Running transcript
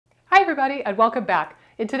Hi everybody and welcome back.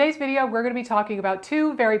 In today's video we're going to be talking about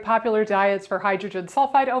two very popular diets for hydrogen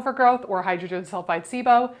sulfide overgrowth or hydrogen sulfide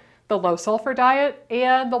SIBO, the low sulfur diet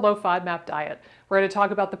and the low FODMAP diet. We're going to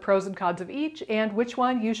talk about the pros and cons of each and which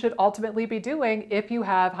one you should ultimately be doing if you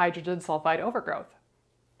have hydrogen sulfide overgrowth.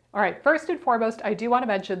 Alright, first and foremost I do want to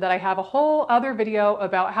mention that I have a whole other video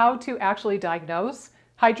about how to actually diagnose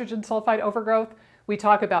hydrogen sulfide overgrowth. We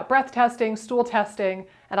talk about breath testing, stool testing,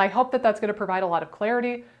 and I hope that that's going to provide a lot of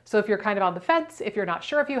clarity. So if you're kind of on the fence, if you're not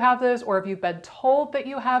sure if you have this, or if you've been told that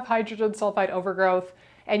you have hydrogen sulfide overgrowth,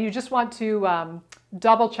 and you just want to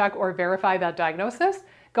double check or verify that diagnosis,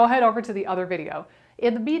 go ahead over to the other video.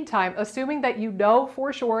 In the meantime, assuming that you know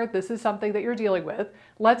for sure this is something that you're dealing with,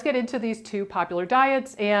 let's get into these two popular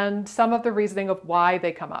diets and some of the reasoning of why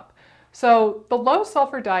they come up. So the low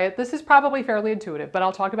sulfur diet, this is probably fairly intuitive, but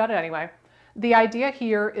I'll talk about it anyway. The idea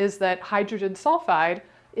here is that hydrogen sulfide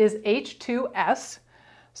is H2S.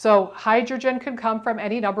 So hydrogen can come from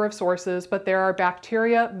any number of sources, but there are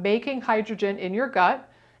bacteria making hydrogen in your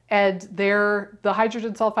gut, and the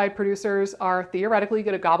hydrogen sulfide producers are theoretically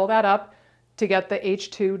going to gobble that up to get the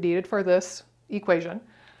H2 needed for this equation.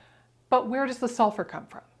 But where does the sulfur come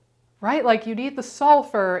from? Right? Like you need the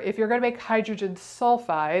sulfur if you're going to make hydrogen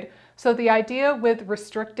sulfide. So the idea with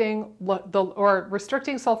restricting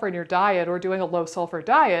sulfur in your diet or doing a low sulfur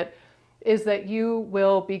diet is that you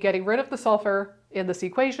will be getting rid of the sulfur in this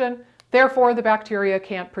equation. Therefore, the bacteria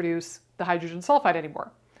can't produce the hydrogen sulfide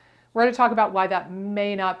anymore. We're going to talk about why that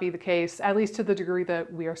may not be the case, at least to the degree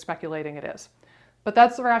that we are speculating it is. But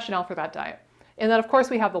that's the rationale for that diet. And then, of course,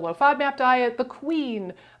 we have the low FODMAP diet, the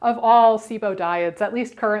queen of all SIBO diets, at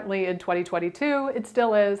least currently in 2022, it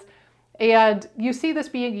still is. And you see this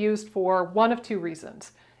being used for one of two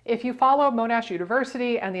reasons. If you follow Monash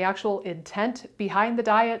University and the actual intent behind the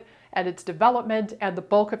diet and its development and the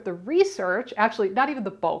bulk of the research, actually not even the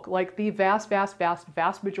bulk, like the vast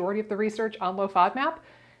majority of the research on low FODMAP,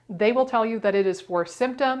 they will tell you that it is for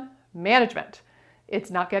symptom management. It's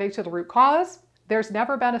not getting to the root cause. There's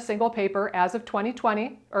never been a single paper as of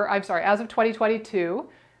 2022,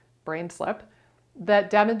 brain slip, that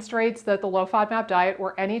demonstrates that the low FODMAP diet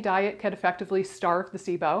or any diet can effectively starve the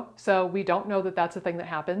SIBO. So we don't know that that's a thing that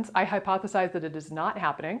happens. I hypothesize that it is not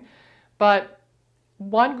happening, but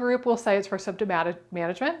one group will say it's for symptom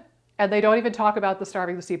management, and they don't even talk about the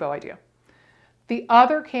starving the SIBO idea. The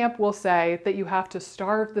other camp will say that you have to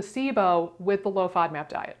starve the SIBO with the low FODMAP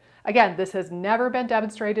diet. Again, this has never been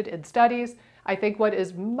demonstrated in studies. I think what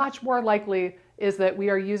is much more likely is that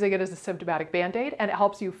we are using it as a symptomatic band-aid and it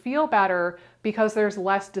helps you feel better because there's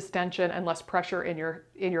less distention and less pressure in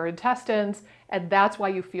your intestines, and that's why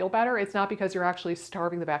you feel better. It's not because you're actually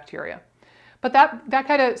starving the bacteria. But that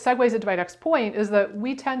kind of segues into my next point, is that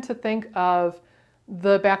we tend to think of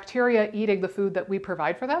the bacteria eating the food that we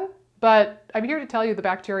provide for them, but I'm here to tell you the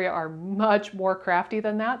bacteria are much more crafty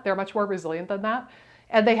than that. They're much more resilient than that,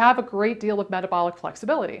 and they have a great deal of metabolic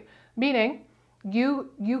flexibility, meaning you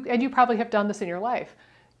probably have done this in your life.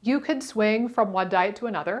 You can swing from one diet to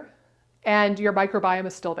another and your microbiome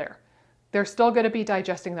is still there. They're still going to be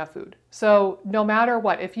digesting that food. So no matter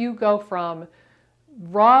what, if you go from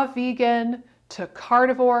raw vegan to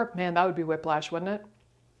carnivore, man, that would be whiplash, wouldn't it?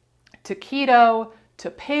 To keto, to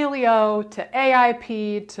paleo, to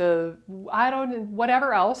AIP, to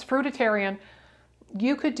whatever else, fruitarian.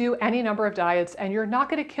 You could do any number of diets and you're not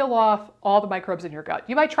going to kill off all the microbes in your gut.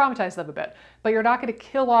 You might traumatize them a bit, but you're not going to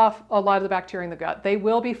kill off a lot of the bacteria in the gut. They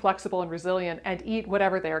will be flexible and resilient and eat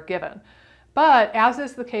whatever they are given. But as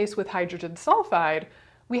is the case with hydrogen sulfide,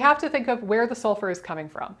 we have to think of where the sulfur is coming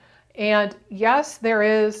from. And yes, there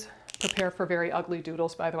is, prepare for very ugly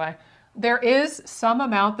doodles, by the way, there is some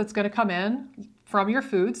amount that's going to come in from your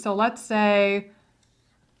food. So let's say,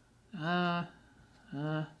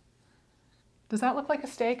 does that look like a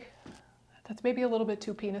steak? That's maybe a little bit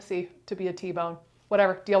too penisy to be a T-bone.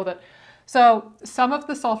 Whatever, deal with it. So some of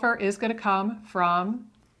the sulfur is going to come from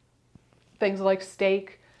things like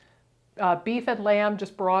steak, beef and lamb,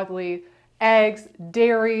 just broadly, eggs,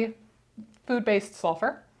 dairy, food-based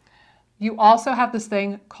sulfur. You also have this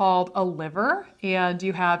thing called a liver, and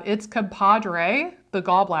you have its compadre, the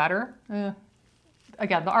gallbladder.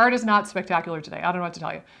 Again, the art is not spectacular today. I don't know what to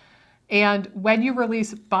tell you. And when you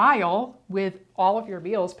release bile with all of your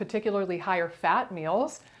meals, particularly higher fat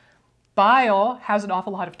meals, bile has an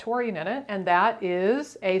awful lot of taurine in it, and that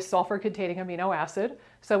is a sulfur-containing amino acid.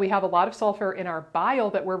 So we have a lot of sulfur in our bile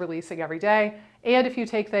that we're releasing every day. And if you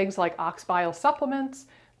take things like ox bile supplements,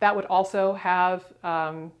 that would also have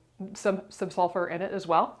some sulfur in it as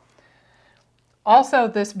well. Also,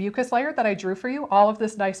 this mucus layer that I drew for you, all of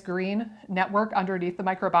this nice green network underneath the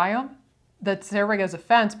microbiome, that's serving as a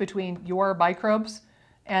fence between your microbes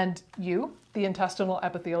and you, the intestinal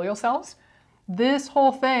epithelial cells. This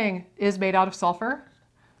whole thing is made out of sulfur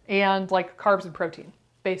and like carbs and protein,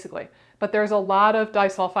 basically. But there's a lot of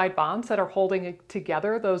disulfide bonds that are holding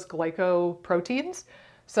together those glycoproteins.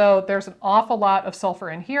 So there's an awful lot of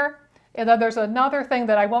sulfur in here. And then there's another thing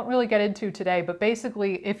that I won't really get into today, but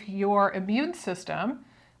basically if your immune system,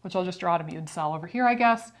 which I'll just draw an immune cell over here, I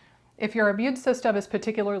guess, if your immune system is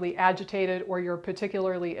particularly agitated or you're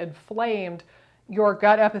particularly inflamed, your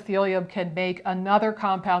gut epithelium can make another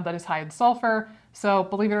compound that is high in sulfur. So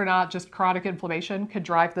believe it or not, just chronic inflammation could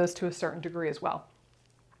drive this to a certain degree as well.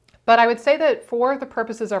 But I would say that for the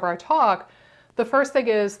purposes of our talk, the first thing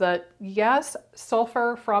is that yes,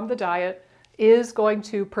 sulfur from the diet is going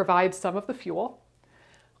to provide some of the fuel.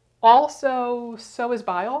 Also, so is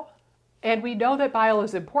bile. And we know that bile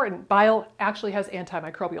is important. Bile actually has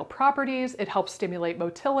antimicrobial properties. It helps stimulate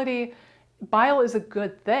motility. Bile is a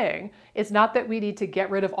good thing. It's not that we need to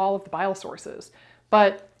get rid of all of the bile sources,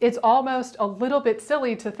 but it's almost a little bit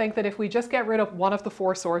silly to think that if we just get rid of one of the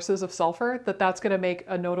 4 sources of sulfur, that that's going to make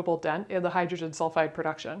a notable dent in the hydrogen sulfide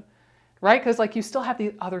production, right? Because like you still have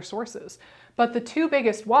the other sources. But the 2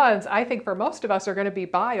 biggest ones, I think for most of us, are going to be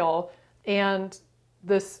bile and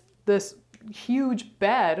this huge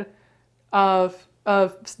bed of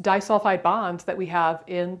disulfide bonds that we have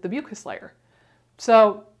in the mucus layer.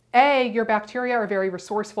 So your bacteria are very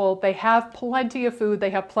resourceful. They have plenty of food. They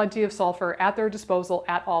have plenty of sulfur at their disposal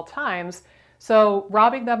at all times. So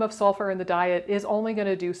robbing them of sulfur in the diet is only going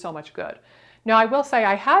to do so much good. Now, I will say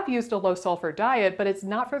I have used a low sulfur diet, but it's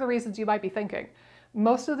not for the reasons you might be thinking.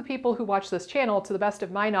 Most of the people who watch this channel, to the best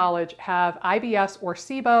of my knowledge, have IBS or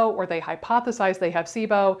SIBO, or they hypothesize they have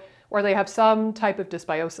SIBO, or they have some type of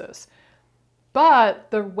dysbiosis. But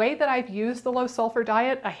the way that I've used the low sulfur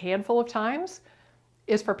diet a handful of times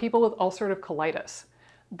is for people with ulcerative colitis.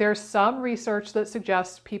 There's some research that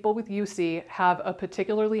suggests people with UC have a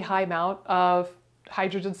particularly high amount of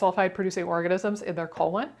hydrogen sulfide producing organisms in their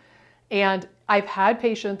colon. And I've had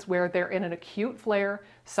patients where they're in an acute flare,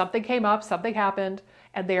 something came up, something happened,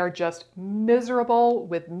 and they are just miserable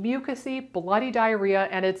with mucousy, bloody diarrhea,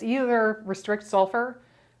 and it's either restrict sulfur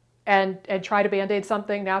and try to band-aid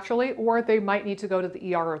something naturally, or they might need to go to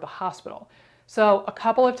the ER or the hospital. So a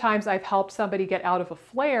couple of times I've helped somebody get out of a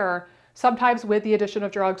flare, sometimes with the addition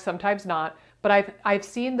of drugs, sometimes not, but I've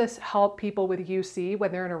seen this help people with UC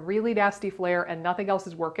when they're in a really nasty flare and nothing else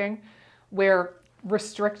is working, where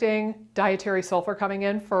restricting dietary sulfur coming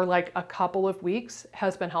in for like a couple of weeks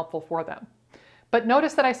has been helpful for them. But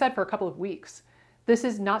notice that I said for a couple of weeks. This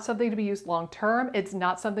is not something to be used long term. It's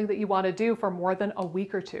not something that you want to do for more than a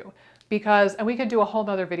week or two. Because, and we could do a whole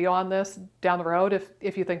nother video on this down the road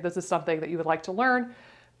if you think this is something that you would like to learn,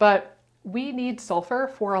 but we need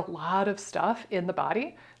sulfur for a lot of stuff in the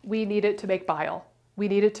body. We need it to make bile. We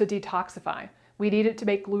need it to detoxify. We need it to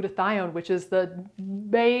make glutathione, which is the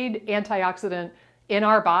main antioxidant in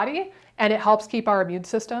our body, and it helps keep our immune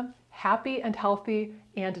system happy and healthy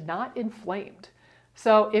and not inflamed.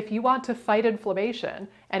 So if you want to fight inflammation,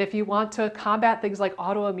 and if you want to combat things like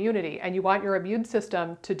autoimmunity, and you want your immune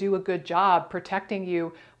system to do a good job protecting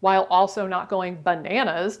you while also not going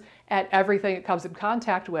bananas at everything it comes in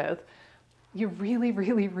contact with, you really,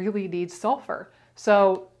 really, really need sulfur.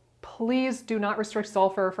 So please do not restrict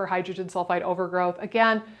sulfur for hydrogen sulfide overgrowth.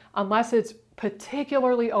 Again, unless it's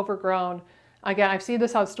particularly overgrown. Again, I've seen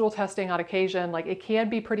this on stool testing on occasion, like it can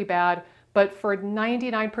be pretty bad. But for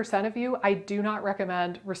 99% of you, I do not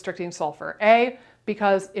recommend restricting sulfur. A,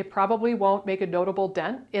 because it probably won't make a notable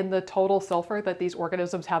dent in the total sulfur that these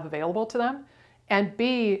organisms have available to them. And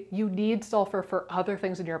B, you need sulfur for other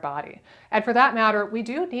things in your body. And for that matter, we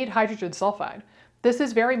do need hydrogen sulfide. This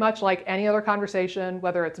is very much like any other conversation,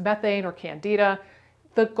 whether it's methane or candida.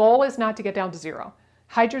 The goal is not to get down to 0.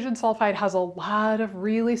 Hydrogen sulfide has a lot of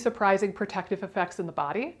really surprising protective effects in the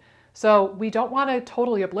body. So we don't want to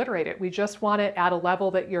totally obliterate it. We just want it at a level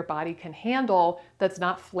that your body can handle that's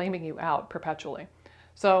not flaming you out perpetually.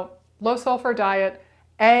 So low sulfur diet,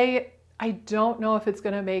 A, I don't know if it's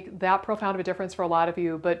going to make that profound of a difference for a lot of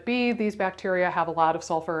you, but B, these bacteria have a lot of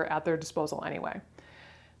sulfur at their disposal anyway.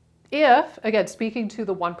 If, again, speaking to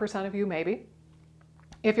the 1% of you maybe,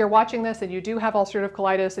 if you're watching this and you do have ulcerative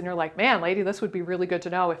colitis and you're like, man, lady, this would be really good to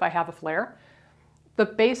know if I have a flare. The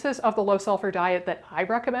basis of the low sulfur diet that I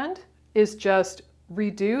recommend is just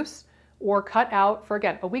reduce or cut out for,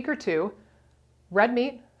 again, a week or two, red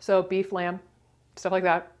meat, so beef, lamb, stuff like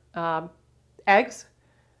that, eggs,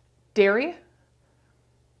 dairy.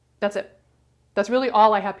 That's it. That's really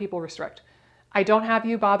all I have people restrict. I don't have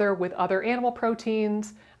you bother with other animal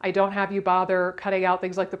proteins. I don't have you bother cutting out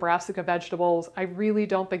things like the brassica vegetables. I really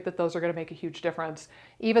don't think that those are going to make a huge difference.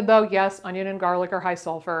 Even though, yes, onion and garlic are high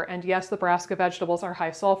sulfur, and yes, the brassica vegetables are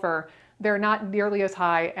high sulfur, they're not nearly as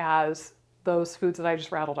high as those foods that I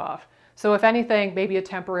just rattled off. So if anything, maybe a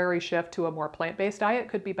temporary shift to a more plant-based diet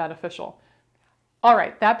could be beneficial. All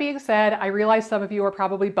right, that being said, I realize some of you are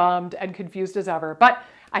probably bummed and confused as ever, but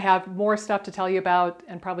I have more stuff to tell you about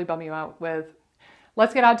and probably bum you out with.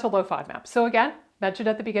 Let's get on to low FODMAP. So again, mentioned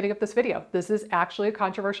at the beginning of this video, this is actually a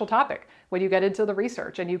controversial topic when you get into the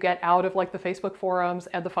research and you get out of like the Facebook forums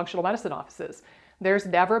and the functional medicine offices. There's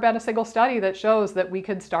never been a single study that shows that we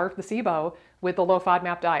can starve the SIBO with the low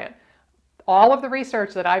FODMAP diet. All of the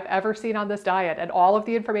research that I've ever seen on this diet and all of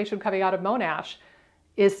the information coming out of Monash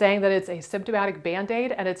is saying that it's a symptomatic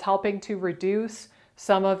band-aid and it's helping to reduce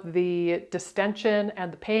some of the distension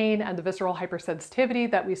and the pain and the visceral hypersensitivity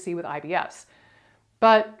that we see with IBS.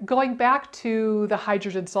 But going back to the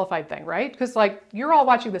hydrogen sulfide thing, right? Because like you're all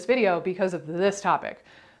watching this video because of this topic.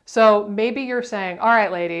 So maybe you're saying, all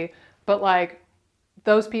right, lady, but like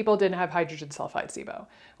those people didn't have hydrogen sulfide SIBO.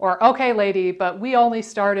 Or okay, lady, but we only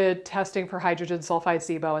started testing for hydrogen sulfide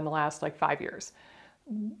SIBO in the last like 5 years.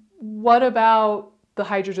 What about the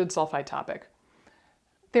hydrogen sulfide topic?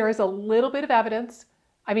 There is a little bit of evidence.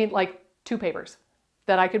 I mean, like 2 papers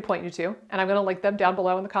that I could point you to, and I'm going to link them down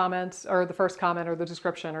below in the comments or the first comment or the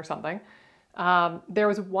description or something. There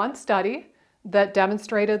was one study that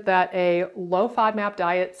demonstrated that a low FODMAP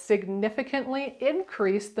diet significantly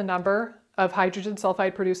increased the number of hydrogen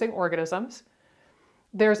sulfide producing organisms.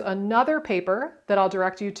 There's another paper that I'll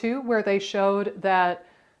direct you to where they showed that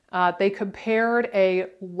they compared a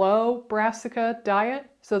low brassica diet.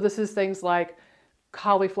 So this is things like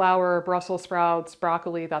cauliflower, Brussels sprouts,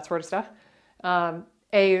 broccoli, that sort of stuff.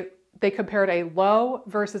 They compared a low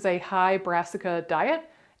versus a high brassica diet,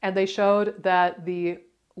 and they showed that the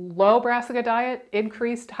low brassica diet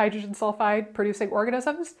increased hydrogen sulfide producing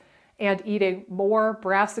organisms, and eating more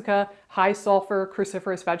brassica, high sulfur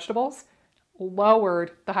cruciferous vegetables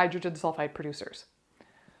lowered the hydrogen sulfide producers.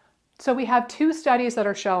 So we have 2 studies that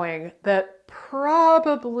are showing that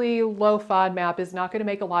probably low FODMAP is not going to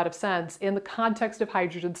make a lot of sense in the context of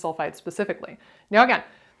hydrogen sulfide specifically. Now again,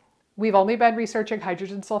 we've only been researching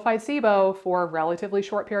hydrogen sulfide SIBO for a relatively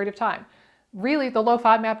short period of time. Really, the low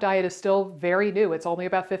FODMAP diet is still very new. It's only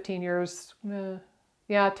about 15 years, 10,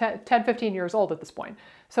 15 years old at this point.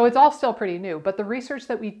 So it's all still pretty new, but the research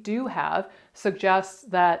that we do have suggests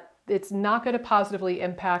that it's not going to positively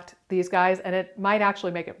impact these guys, and it might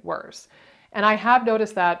actually make it worse. And I have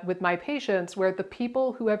noticed that with my patients, where the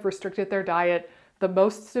people who have restricted their diet the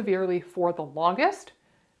most severely for the longest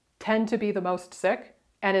tend to be the most sick,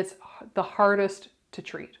 and it's the hardest to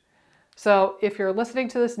treat. So if you're listening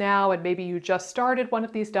to this now and maybe you just started one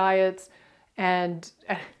of these diets, and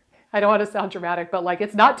I don't want to sound dramatic, but like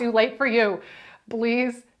it's not too late for you,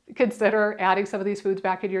 please consider adding some of these foods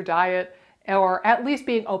back in your diet, or at least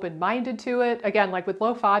being open-minded to it. Again, like with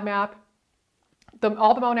low FODMAP,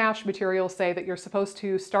 all the Monash materials say that you're supposed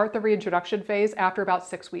to start the reintroduction phase after about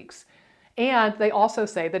 6 weeks. And they also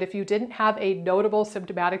say that if you didn't have a notable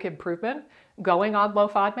symptomatic improvement going on low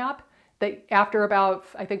FODMAP, that after about,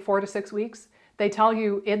 I think, 4 to 6 weeks, they tell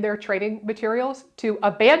you in their training materials to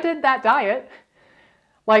abandon that diet.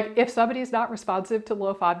 Like if somebody's not responsive to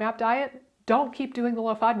low FODMAP diet, don't keep doing the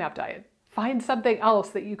low FODMAP diet. Find something else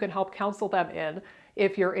that you can help counsel them in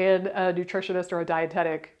if you're in a nutritionist or a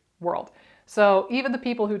dietetic world. So even the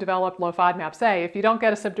people who develop low FODMAP say, if you don't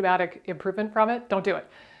get a symptomatic improvement from it, don't do it.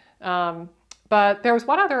 But there was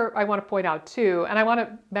one other I want to point out too, and I want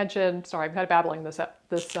to mention, sorry, I'm kind of babbling this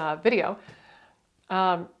video.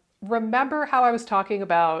 Remember how I was talking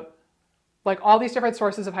about like all these different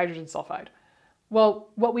sources of hydrogen sulfide? Well,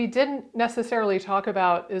 what we didn't necessarily talk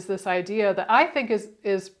about is this idea that I think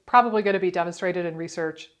is probably going to be demonstrated in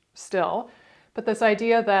research still, but this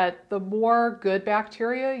idea that the more good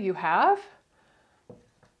bacteria you have,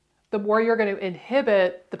 the more you're going to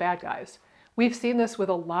inhibit the bad guys. We've seen this with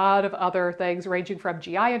a lot of other things ranging from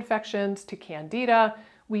GI infections to candida.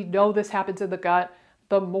 We know this happens in the gut.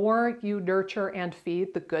 The more you nurture and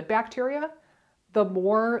feed the good bacteria, the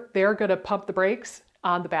more they're going to pump the brakes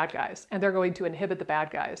on the bad guys, and they're going to inhibit the bad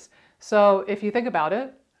guys. So if you think about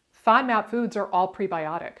it, FODMAP foods are all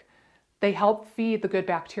prebiotic. They help feed the good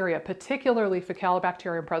bacteria, particularly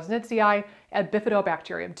Faecalibacterium prausnitzii and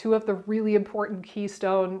Bifidobacterium, 2 of the really important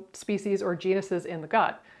keystone species or genuses in the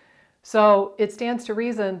gut. So it stands to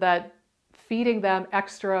reason that feeding them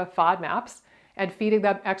extra FODMAPs and feeding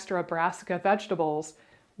them extra brassica vegetables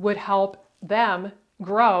would help them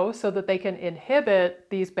grow so that they can inhibit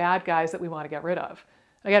these bad guys that we want to get rid of.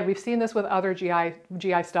 Again, we've seen this with other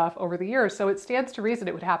GI stuff over the years, so it stands to reason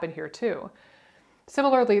it would happen here too.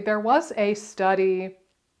 Similarly, there was a study,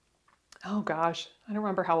 oh gosh, I don't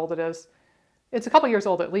remember how old it is. It's a couple years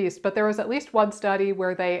old at least, but there was at least one study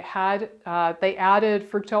where they added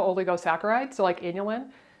fructooligosaccharides, so like inulin,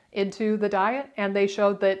 into the diet, and they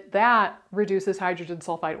showed that that reduces hydrogen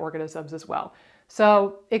sulfide organisms as well.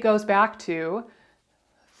 So it goes back to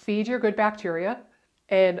feed your good bacteria,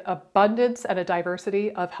 an abundance and a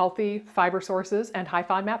diversity of healthy fiber sources and high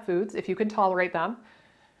FODMAP foods, if you can tolerate them.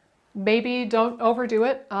 Maybe don't overdo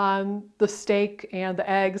it on the steak and the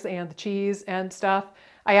eggs and the cheese and stuff.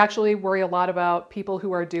 I actually worry a lot about people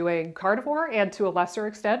who are doing carnivore and to a lesser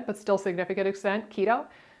extent, but still significant extent, keto,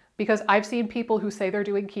 because I've seen people who say they're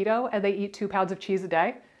doing keto and they eat 2 pounds of cheese a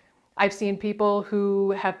day. I've seen people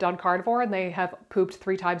who have done carnivore and they have pooped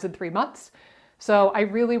 3 times in 3 months. So I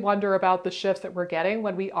really wonder about the shifts that we're getting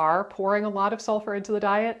when we are pouring a lot of sulfur into the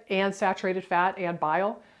diet and saturated fat and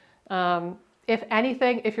bile. If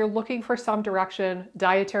anything, if you're looking for some direction,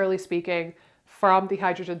 dietarily speaking, from the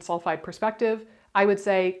hydrogen sulfide perspective, I would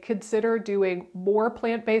say consider doing more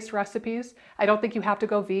plant-based recipes. I don't think you have to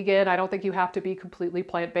go vegan. I don't think you have to be completely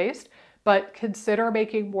plant-based, but consider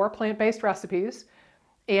making more plant-based recipes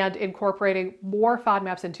and incorporating more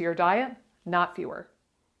FODMAPs into your diet, not fewer.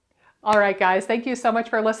 All right, guys, thank you so much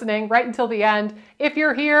for listening right until the end. If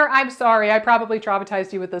you're here, I'm sorry. I probably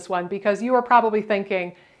traumatized you with this one because you were probably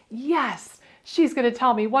thinking, yes, she's going to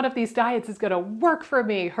tell me one of these diets is going to work for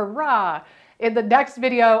me. Hurrah. In the next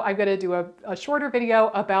video, I'm going to do a shorter video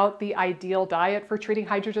about the ideal diet for treating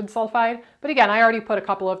hydrogen sulfide. But again, I already put a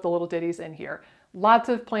couple of the little ditties in here. Lots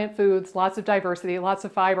of plant foods, lots of diversity, lots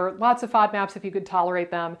of fiber, lots of FODMAPs if you could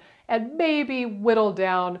tolerate them, and maybe whittle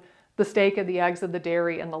down the steak and the eggs and the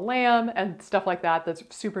dairy and the lamb and stuff like that that's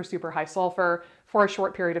super, super high sulfur for a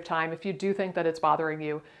short period of time if you do think that it's bothering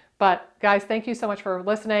you. But guys, thank you so much for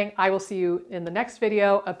listening. I will see you in the next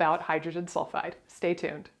video about hydrogen sulfide. Stay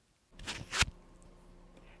tuned.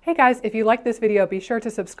 Hey guys, if you like this video, be sure to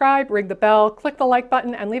subscribe, ring the bell, click the like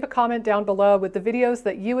button, and leave a comment down below with the videos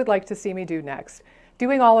that you would like to see me do next.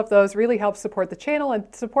 Doing all of those really helps support the channel and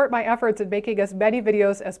support my efforts in making as many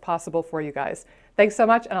videos as possible for you guys. Thanks so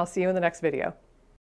much, and I'll see you in the next video.